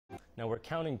Now we're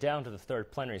counting down to the third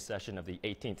plenary session of the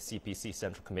 18th CPC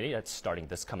Central Committee that's starting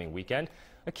this coming weekend.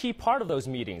 A key part of those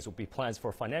meetings will be plans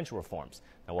for financial reforms.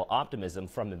 Now while optimism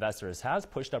from investors has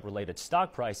pushed up related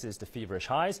stock prices to feverish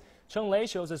highs, Cheng Lei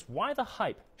shows us why the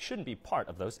hype shouldn't be part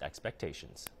of those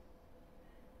expectations.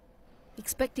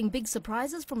 Expecting big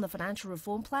surprises from the financial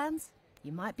reform plans?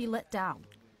 You might be let down.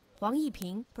 Wang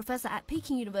Yiping, professor at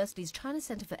Peking University's China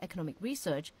Center for Economic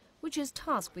Research, which is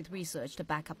tasked with research to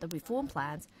back up the reform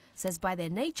plans, says by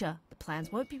their nature, the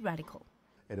plans won't be radical.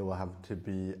 It will have to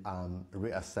be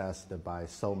reassessed by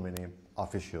so many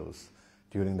officials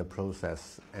during the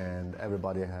process, and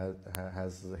everybody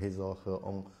has his or her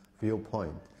own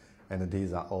viewpoint, and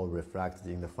these are all reflected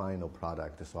in the final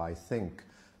product. So I think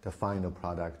the final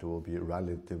product will be a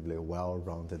relatively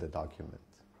well-rounded document.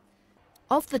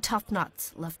 Of the tough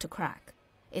nuts left to crack,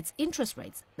 it's interest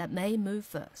rates that may move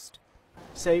first.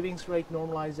 Savings rate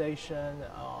normalization,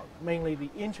 mainly the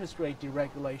interest rate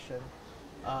deregulation,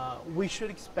 we should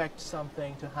expect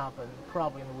something to happen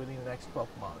probably within the next 12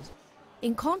 months.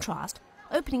 In contrast,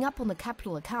 opening up on the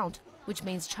capital account, which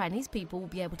means Chinese people will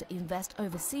be able to invest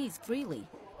overseas freely,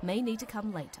 may need to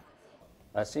come later.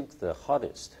 I think the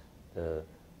hardest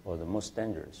or the most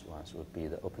dangerous ones would be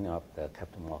the opening up the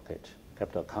capital market,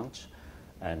 capital accounts,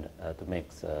 and to make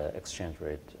the exchange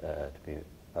rate to be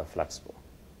flexible.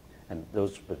 And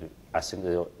those, I think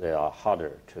they are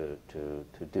harder to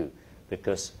do,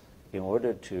 because in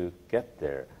order to get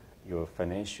there, your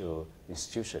financial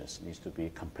institutions need to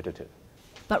be competitive.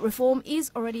 But reform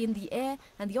is already in the air,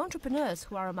 and the entrepreneurs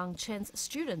who are among Chen's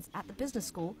students at the business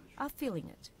school are feeling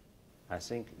it. I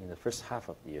think in the first half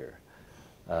of the year,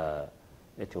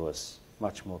 it was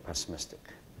much more pessimistic,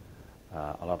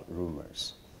 a lot of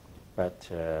rumors. But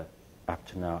up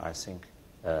to now, I think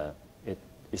it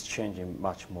is changing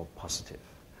much more positive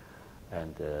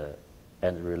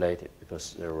and related,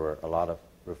 because there were a lot of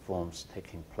reforms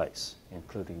taking place,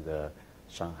 including the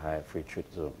Shanghai Free Trade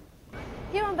Zone.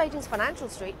 Here on Beijing's financial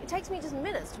street, it takes me just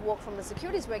minutes to walk from the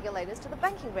securities regulators to the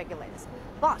banking regulators.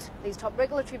 But these top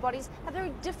regulatory bodies have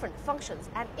very different functions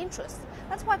and interests.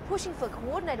 That's why pushing for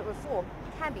coordinated reform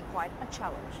can be quite a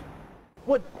challenge.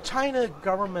 Well, China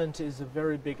government is a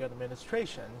very big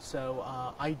administration, so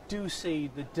I do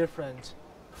see the different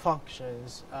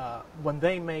functions when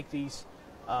they make these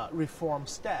reform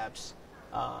steps.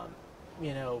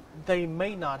 They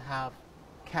may not have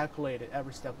calculated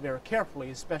every step very carefully,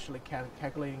 especially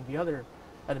calculating the other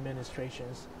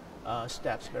administration's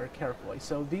steps very carefully.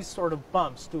 So these sort of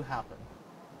bumps do happen.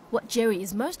 What Jerry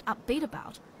is most upbeat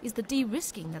about is the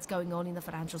de-risking that's going on in the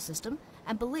financial system,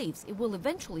 and believes it will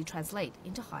eventually translate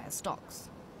into higher stocks.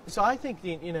 So I think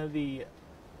the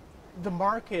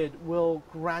market will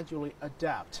gradually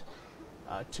adapt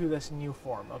to this new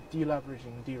form of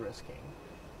deleveraging, de-risking.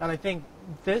 And I think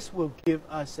this will give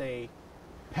us a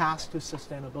path to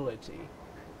sustainability.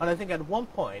 And I think at one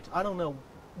point, I don't know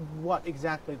what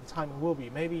exactly the timing will be,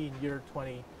 maybe in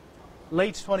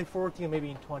late 2014,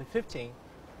 maybe in 2015,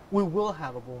 we will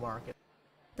have a bull market.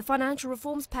 The financial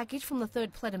reforms package from the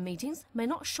third plenum meetings may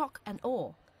not shock and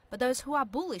awe, but those who are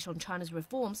bullish on China's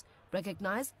reforms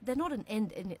recognize they're not an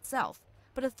end in itself,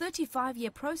 but a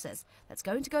 35-year process that's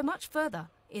going to go much further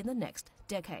in the next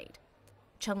decade.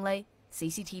 Cheng Lei,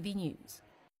 CCTV News.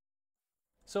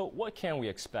 So what can we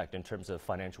expect in terms of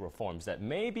financial reforms that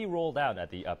may be rolled out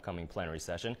at the upcoming plenary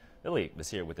session? Lily is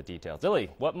here with the details. Lily,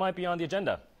 what might be on the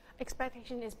agenda?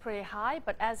 Expectation is pretty high,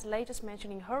 but as Lei just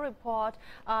mentioned in her report,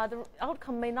 the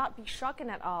outcome may not be shocking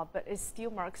at all, but it still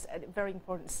marks a very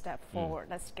important step forward.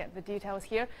 Let's get the details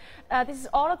here. This is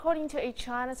all according to a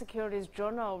China Securities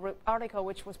Journal article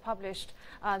which was published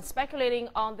speculating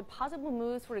on the possible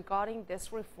moves regarding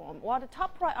this reform. While the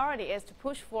top priority is to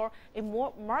push for a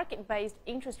more market-based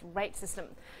interest rate system.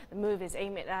 The move is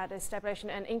aimed at establishing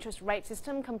an interest rate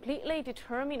system completely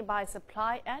determined by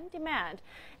supply and demand,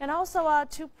 and also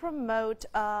to promote,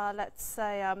 let's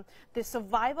say, the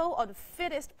survival of the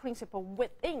fittest principle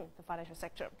within the financial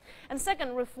sector. And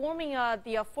second, reforming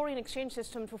the foreign exchange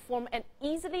system to form an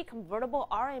easily convertible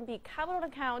RMB capital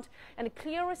account and a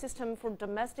clearer system for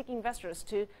domestic investors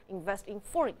to invest in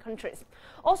foreign countries.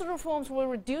 Also, reforms will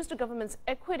reduce the government's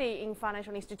equity in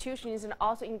financial institutions and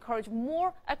also encourage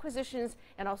more acquisitions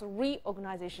and also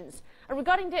reorganizations. And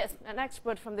regarding this, an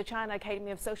expert from the China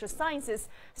Academy of Social Sciences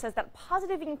says that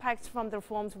positive impacts from the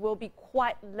reforms will be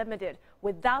quite limited,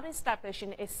 without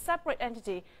establishing a separate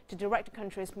entity to direct the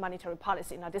country's monetary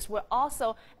policy. Now, this will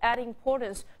also add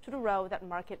importance to the role that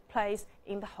market plays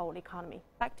in the whole economy.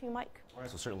 Back to you, Mike. All right,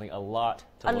 so certainly a lot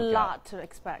to A look lot out, to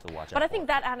expect. to watch but out I think for.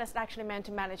 that Anna is actually meant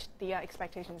to manage the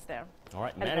expectations there. All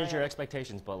right, At the manage very your end.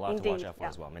 expectations, but a lot to Indeed, watch out for yeah.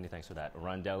 as well. Many thanks for that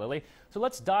rundown, Lily. So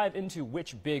let's dive into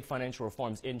which big financial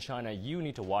reforms in China you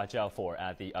need to watch out for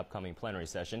at the upcoming plenary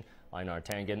session. Einar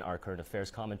Tangen, our current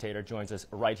affairs commentator, joins us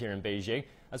right here in Beijing,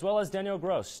 as well as Daniel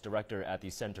Gross, director at the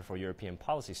Center for European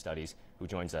Policy Studies, who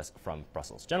joins us from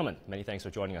Brussels. Gentlemen, many thanks for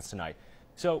joining us tonight.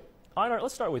 So, Einar,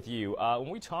 let's start with you. When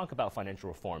we talk about financial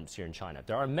reforms here in China,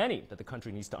 there are many that the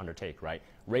country needs to undertake, right?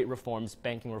 Rate reforms,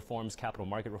 banking reforms, capital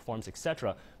market reforms,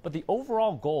 etc. But the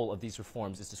overall goal of these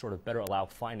reforms is to sort of better allow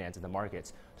finance in the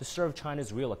markets to serve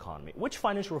China's real economy. Which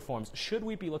financial reforms should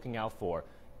we be looking out for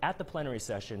at the plenary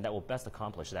session that will best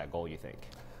accomplish that goal, you think?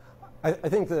 I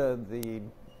think the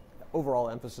overall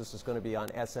emphasis is going to be on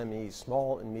SMEs,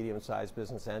 small and medium-sized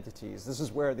business entities. This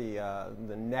is where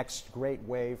the next great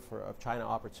wave of China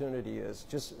opportunity is,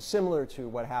 just similar to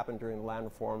what happened during the land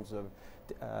reforms of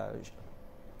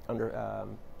under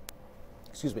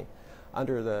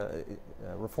the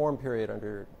reform period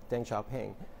under Deng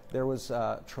Xiaoping. There was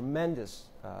tremendous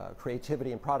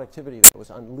creativity and productivity that was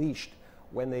unleashed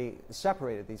when they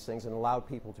separated these things and allowed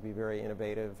people to be very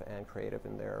innovative and creative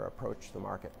in their approach to the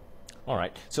market. All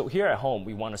right. So here at home,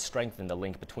 we want to strengthen the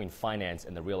link between finance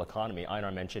and the real economy.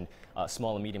 Einar mentioned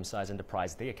small and medium-sized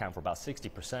enterprise. They account for about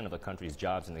 60% of the country's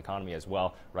jobs in the economy as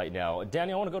well right now.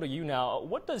 Daniel, I want to go to you now.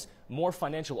 What does more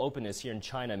financial openness here in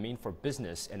China mean for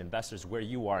business and investors where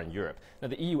you are in Europe? Now,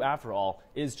 the EU, after all,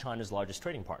 is China's largest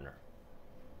trading partner.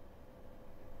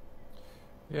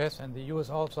 Yes, and the EU is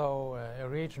also a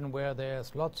region where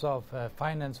there's lots of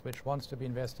finance which wants to be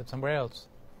invested somewhere else.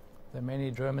 There are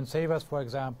many German savers, for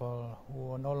example,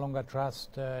 who no longer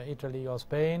trust Italy or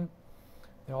Spain.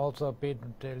 They're also a bit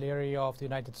leery of the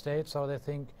United States, so they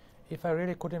think, if I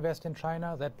really could invest in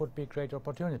China, that would be a great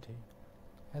opportunity.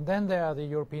 And then there are the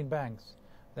European banks.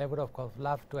 They would, of course,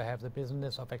 love to have the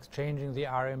business of exchanging the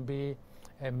RMB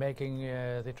and making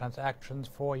the transactions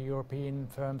for European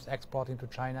firms exporting to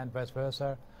China and vice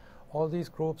versa. All these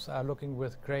groups are looking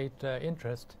with great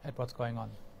interest at what's going on.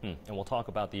 And we'll talk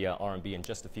about the RMB in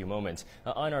just a few moments.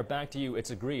 Einar, back to you. It's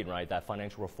agreed, right, that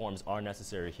financial reforms are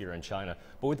necessary here in China.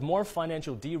 But with more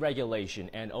financial deregulation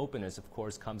and openness, of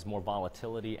course, comes more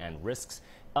volatility and risks.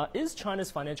 Is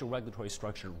China's financial regulatory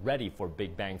structure ready for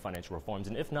big bang financial reforms?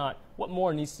 And if not, what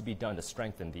more needs to be done to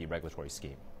strengthen the regulatory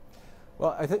scheme?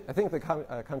 Well, I think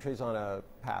the country's on a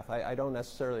path. I don't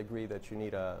necessarily agree that you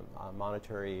need a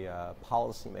monetary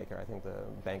policymaker. I think the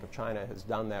Bank of China has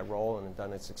done that role and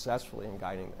done it successfully in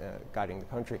guiding the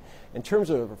country. In terms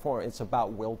of reform, it's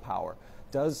about willpower.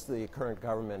 Does the current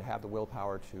government have the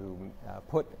willpower to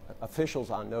put officials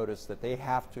on notice that they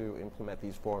have to implement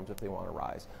these reforms if they want to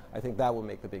rise? I think that will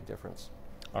make the big difference.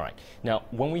 All right. Now,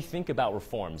 when we think about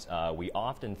reforms, we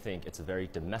often think it's a very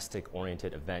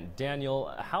domestic-oriented event.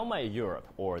 Daniel, how might Europe,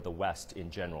 or the West in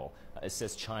general,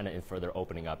 assist China in further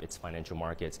opening up its financial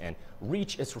markets and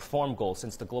reach its reform goals,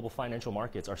 since the global financial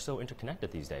markets are so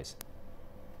interconnected these days?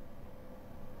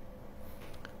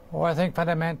 Well, I think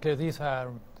fundamentally these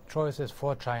are choices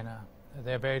for China.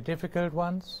 They're very difficult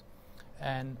ones,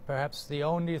 and perhaps the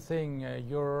only thing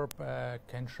Europe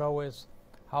can show is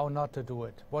how not to do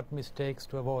it, what mistakes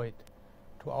to avoid,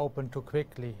 to open too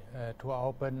quickly, to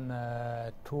open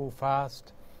too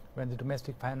fast when the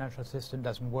domestic financial system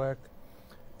doesn't work.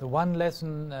 The one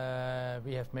lesson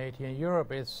we have made here in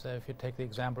Europe is, if you take the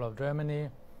example of Germany,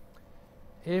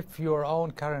 if your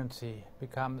own currency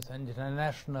becomes an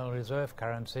international reserve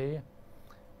currency,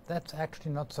 that's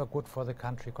actually not so good for the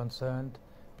country concerned,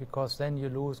 because then you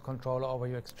lose control over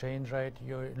your exchange rate,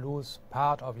 you lose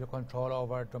part of your control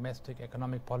over domestic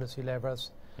economic policy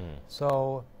levers.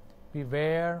 So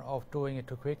beware of doing it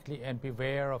too quickly and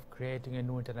beware of creating a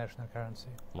new international currency.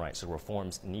 Right, so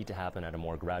reforms need to happen at a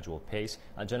more gradual pace.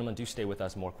 Gentlemen, do stay with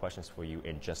us. More questions for you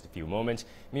in just a few moments.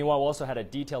 Meanwhile, we also had a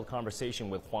detailed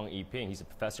conversation with Huang Yiping. He's a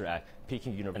professor at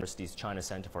Peking University's China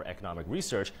Center for Economic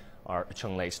Research. Our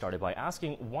Cheng Lei started by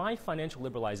asking why financial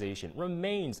liberalization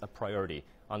remains a priority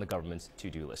on the government's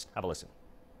to-do list. Have a listen.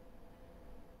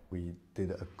 We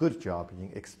did a good job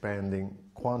in expanding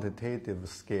quantitative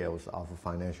scales of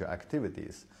financial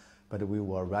activities, but we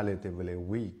were relatively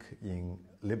weak in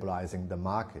liberalizing the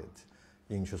market.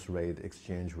 Interest rate,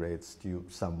 exchange rates still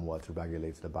somewhat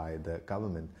regulated by the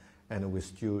government, and we're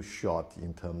still short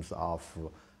in terms of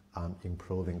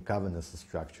improving governance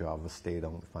structure of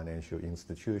state-owned financial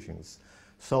institutions.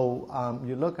 So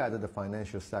you look at the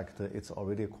financial sector, it's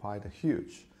already quite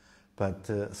huge. But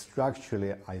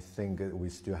structurally, I think we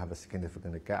still have a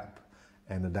significant gap.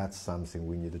 And that's something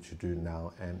we need to do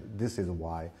now. And this is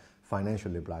why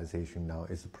financial liberalization now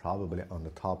is probably on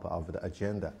the top of the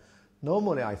agenda.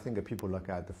 Normally, I think people look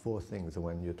at the four things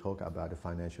when you talk about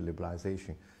financial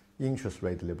liberalization: interest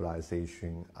rate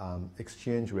liberalization,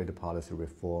 exchange rate policy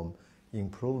reform,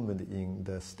 improvement in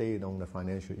the state-owned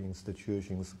financial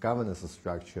institutions, governance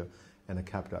structure, and the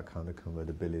capital account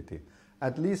convertibility.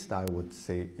 At least I would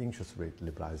say interest rate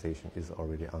liberalization is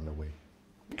already on the way.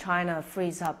 China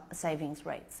frees up savings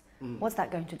rates. What's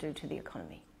that going to do to the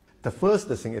economy? The first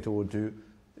thing it will do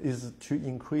is to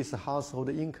increase household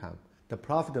income. The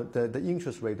profit, the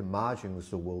interest rate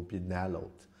margins will be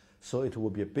narrowed. So it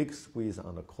will be a big squeeze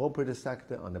on the corporate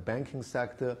sector, on the banking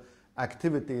sector.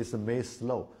 Activities may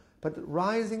slow. But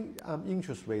rising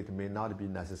interest rate may not be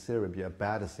necessarily a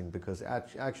bad thing, because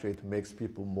actually it makes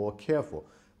people more careful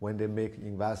when they make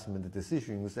investment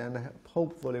decisions, and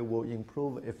hopefully will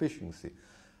improve efficiency.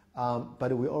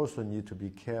 But we also need to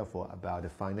be careful about the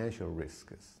financial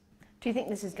risks. Do you think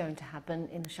this is going to happen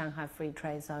in the Shanghai Free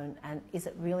Trade Zone, and is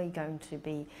it really going to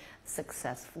be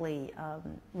successfully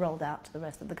rolled out to the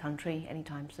rest of the country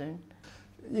anytime soon?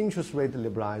 Interest rate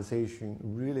liberalization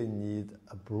really needs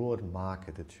a broad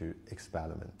market to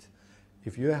experiment.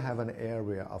 If you have an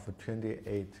area of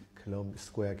 28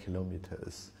 square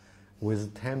kilometers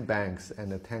with 10 banks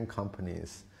and 10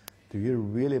 companies, do you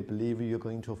really believe you're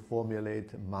going to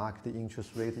formulate market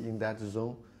interest rate in that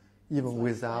zone, even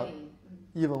without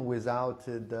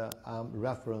the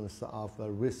reference of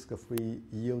a risk-free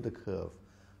yield curve?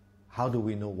 How do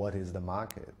we know what is the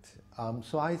market?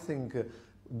 So I think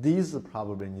these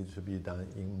probably need to be done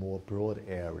in more broad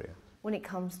area. When it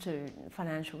comes to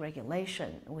financial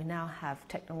regulation, we now have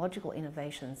technological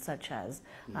innovations such as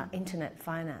internet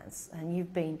finance, and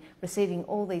you've been receiving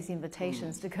all these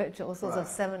invitations to go to all sorts of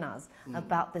seminars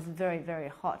about this very, very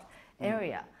hot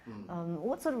area.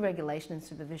 What sort of regulation and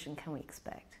supervision can we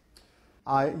expect?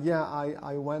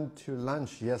 I went to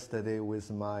lunch yesterday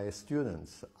with my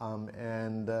students,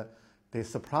 and they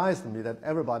surprised me that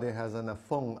everybody has an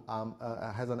account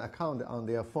on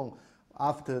their phone.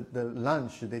 After the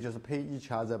lunch, they just pay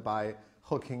each other by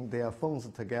hooking their phones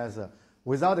together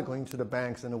without going to the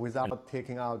banks and without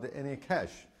taking out any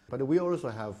cash. But we also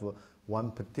have one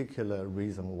particular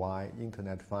reason why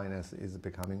internet finance is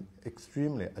becoming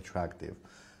extremely attractive,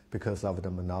 because of the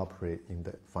monopoly in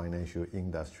the financial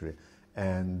industry.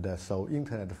 And so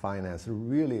internet finance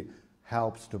really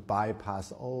helps to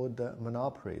bypass all the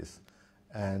monopolies,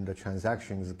 and the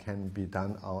transactions can be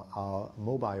done on our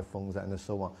mobile phones and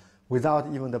so on, without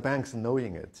even the banks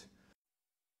knowing it.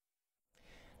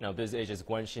 Now, BizAsia's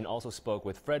Guanxin also spoke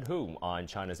with Fred Hu on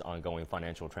China's ongoing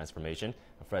financial transformation.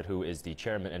 Fred Hu is the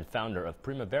chairman and founder of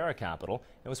Primavera Capital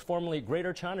and was formerly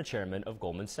Greater China chairman of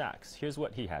Goldman Sachs. Here's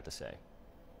what he had to say.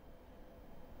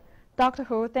 Dr.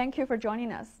 Hu, thank you for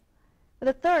joining us.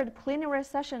 The third plenary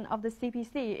session of the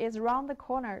CPC is around the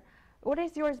corner. What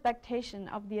is your expectation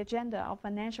of the agenda of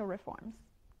financial reforms?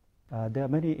 There are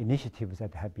many initiatives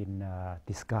that have been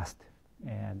discussed,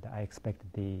 and I expect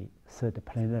the third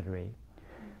plenary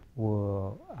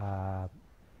will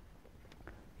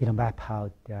map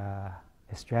out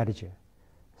a strategy,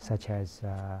 such as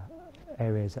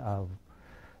areas of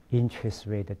interest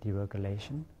rate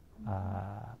deregulation,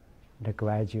 the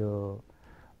gradual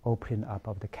opening up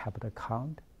of the capital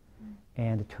account,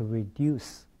 and to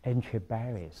reduce entry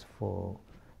barriers for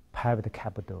private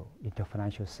capital into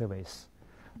financial service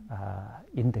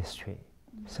industry,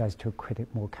 so as to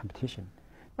create more competition.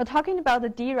 Well, talking about the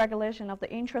deregulation of the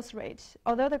interest rate,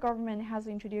 although the government has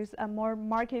introduced a more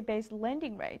market-based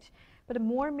lending rate, but a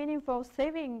more meaningful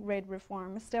saving rate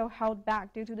reform is still held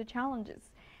back due to the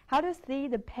challenges. How do you see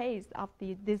the pace of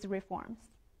these reforms?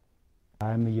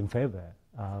 I'm in favor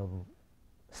of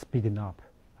speeding up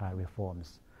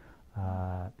reforms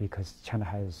because China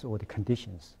has all the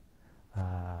conditions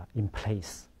in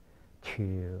place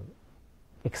to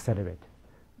accelerate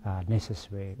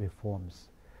necessary reforms.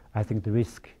 I think the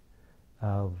risk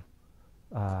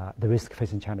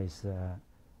facing China is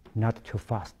not too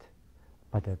fast,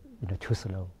 but too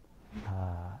slow.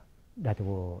 That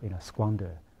will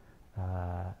squander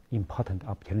important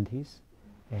opportunities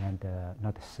and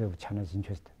not serve China's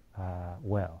interest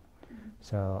well.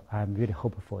 So I'm really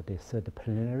hopeful the third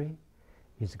plenary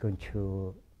is going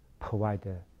to provide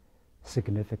a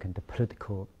significant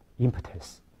political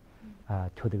impetus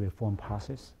to the reform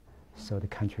process, so the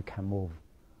country can move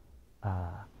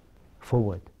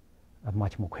forward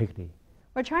much more quickly.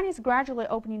 Well, China is gradually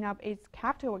opening up its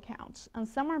capital accounts, and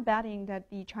some are betting that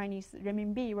the Chinese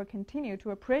renminbi will continue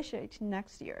to appreciate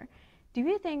next year. Do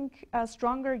you think a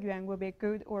stronger yuan will be a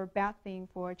good or bad thing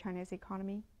for China's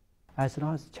economy? As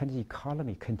long as Chinese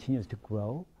economy continues to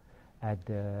grow at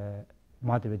a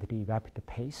moderately rapid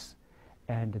pace,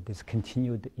 and this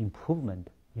continued improvement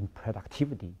in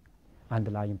productivity,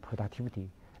 underlying productivity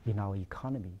in our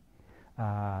economy,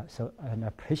 so an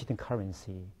appreciating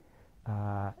currency,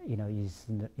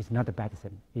 is not a bad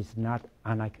thing.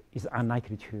 It's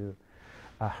unlikely to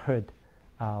hurt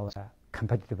our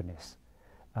competitiveness.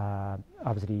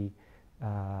 Obviously,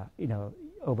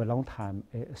 over a long time,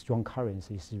 a strong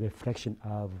currency is a reflection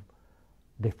of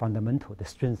the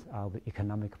strength of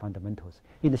economic fundamentals.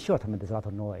 In the short term, there's a lot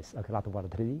of noise, a lot of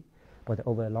volatility, but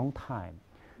over a long time,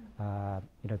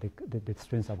 the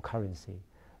strength of currency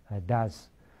does,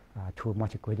 to a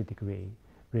much greater degree,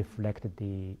 reflect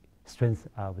the strength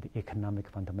of the economic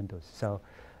fundamentals. So,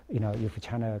 if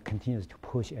China continues to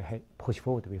push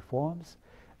forward reforms,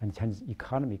 and Chinese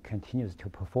economy continues to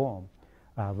perform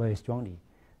very strongly,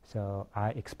 so I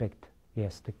expect,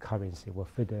 yes, the currency will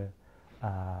further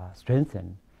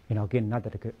strengthen. Again, not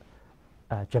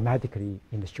that dramatically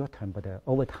in the short term, but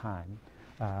over time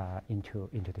into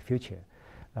the future.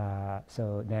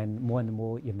 So then more and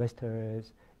more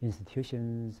investors,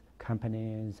 institutions,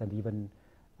 companies, and even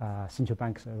central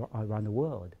banks around the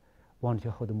world want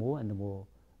to hold more and more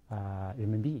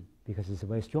renminbi because it's a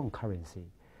very strong currency.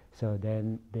 So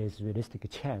then there's a realistic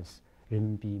chance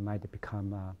renminbi might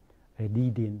become a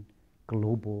leading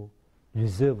global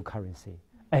reserve currency.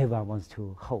 Everyone wants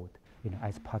to hold,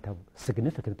 as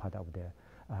significant part of their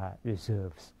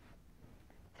reserves.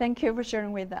 Thank you for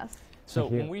sharing with us. So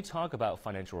when we talk about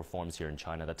financial reforms here in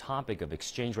China, the topic of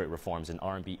exchange rate reforms and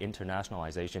RMB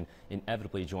internationalization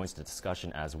inevitably joins the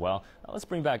discussion as well. Let's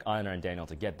bring back Einar and Daniel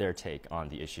to get their take on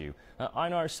the issue.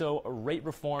 Einar, so rate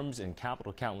reforms and capital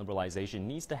account liberalization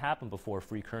needs to happen before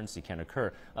free currency can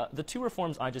occur. The two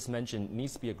reforms I just mentioned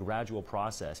needs to be a gradual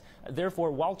process.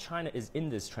 Therefore, while China is in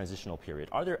this transitional period,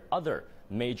 are there other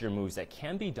major moves that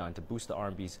can be done to boost the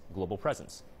RMB's global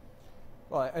presence?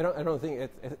 Well, I don't think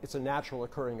it's a natural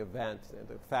occurring event.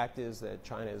 The fact is that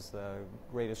China is the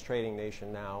greatest trading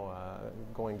nation now,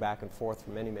 going back and forth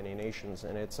from many, many nations,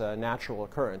 and it's a natural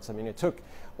occurrence. I mean, it took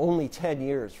only 10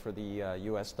 years for the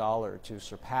US dollar to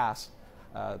surpass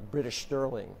British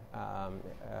sterling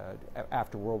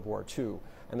after World War II,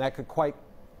 and that could quite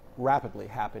rapidly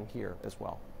happen here as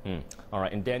well. All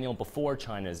right, and Daniel, before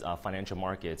China's financial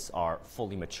markets are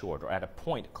fully matured or at a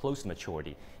point close to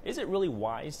maturity, is it really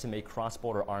wise to make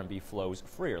cross-border RMB flows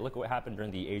freer? Look at what happened during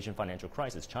the Asian financial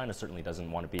crisis. China certainly doesn't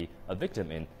want to be a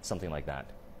victim in something like that.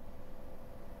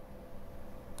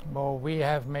 Well, we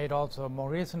have made also more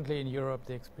recently in Europe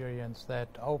the experience that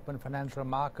open financial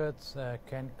markets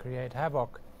can create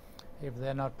havoc if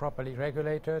they're not properly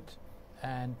regulated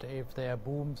and if there are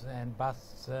booms and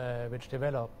busts which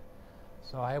develop.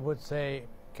 So I would say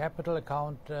capital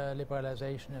account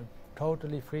liberalization and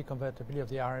totally free convertibility of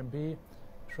the RMB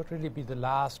should really be the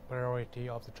last priority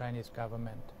of the Chinese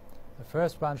government. The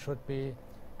first one should be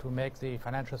to make the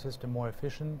financial system more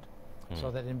efficient so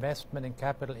that investment in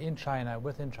capital in China,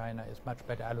 within China, is much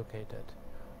better allocated.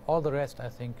 All the rest, I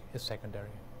think, is secondary.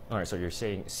 All right, so you're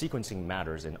saying sequencing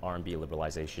matters in RMB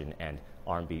liberalization and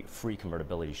RMB free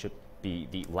convertibility should be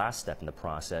the last step in the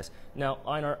process. Now,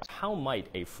 Einar, how might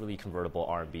a freely convertible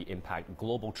RMB impact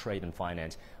global trade and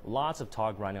finance? Lots of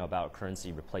talk right now about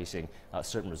currency replacing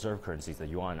certain reserve currencies. The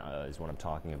yuan is what I'm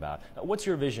talking about. What's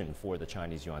your vision for the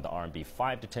Chinese yuan, the RMB,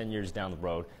 5 to 10 years down the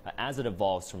road as it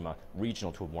evolves from a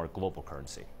regional to a more global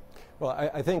currency? Well,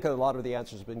 I think a lot of the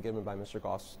answers have been given by Mr.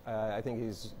 Goss. I think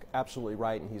he's absolutely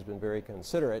right, and he's been very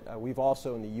considerate. We've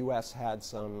also in the U.S. had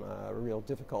some real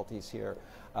difficulties here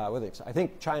with it. I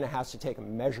think China has to take a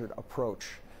measured approach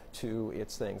to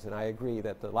its things, and I agree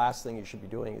that the last thing you should be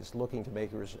doing is looking to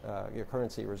make your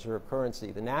currency a reserve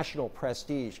currency. The national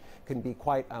prestige can be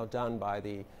quite outdone by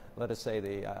the, let us say,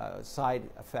 the side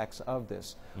effects of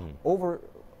this.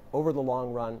 Over the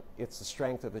long run, it's the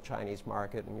strength of the Chinese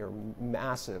market and your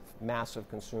massive, massive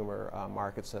consumer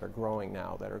markets that are growing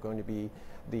now that are going to be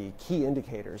the key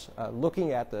indicators.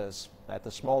 Looking at the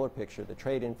smaller picture, the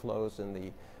trade inflows and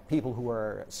the people who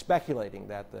are speculating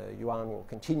that the yuan will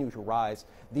continue to rise,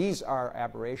 these are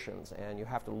aberrations, and you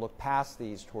have to look past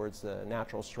these towards the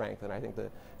natural strength. And I think the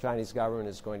Chinese government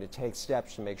is going to take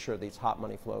steps to make sure these hot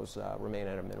money flows remain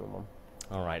at a minimum.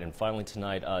 All right, and finally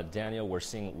tonight, Daniel, we're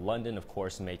seeing London, of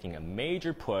course, making a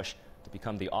major push to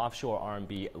become the offshore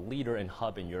RMB leader and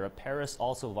hub in Europe. Paris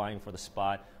also vying for the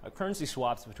spot. Currency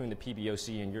swaps between the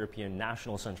PBOC and European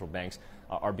national central banks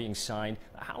are being signed.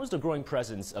 How is the growing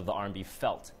presence of the RMB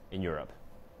felt in Europe?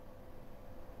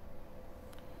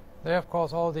 There are, of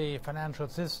course, all the financial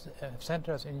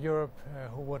centers in Europe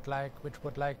which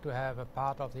would like to have a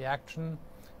part of the action,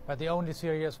 but the only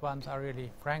serious ones are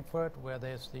really Frankfurt, where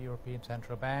there's the European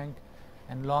Central Bank,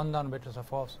 and London, which is of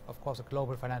course a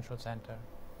global financial center.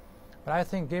 But I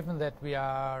think, given that we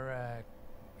are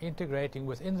integrating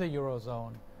within the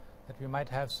Eurozone, that we might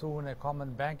have soon a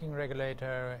common banking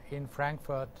regulator in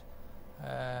Frankfurt,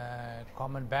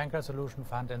 common banker solution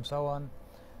fund, and so on,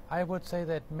 I would say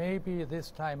that maybe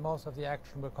this time most of the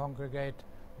action will congregate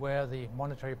where the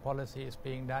monetary policy is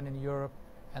being done in Europe,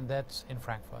 and that's in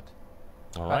Frankfurt.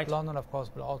 All right. But London, of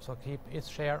course, will also keep its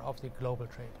share of the global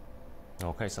trade.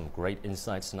 Okay, some great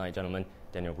insights tonight, gentlemen.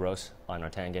 Daniel Gross, Einar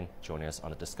Tangen joining us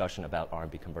on a discussion about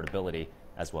RMB convertibility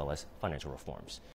as well as financial reforms.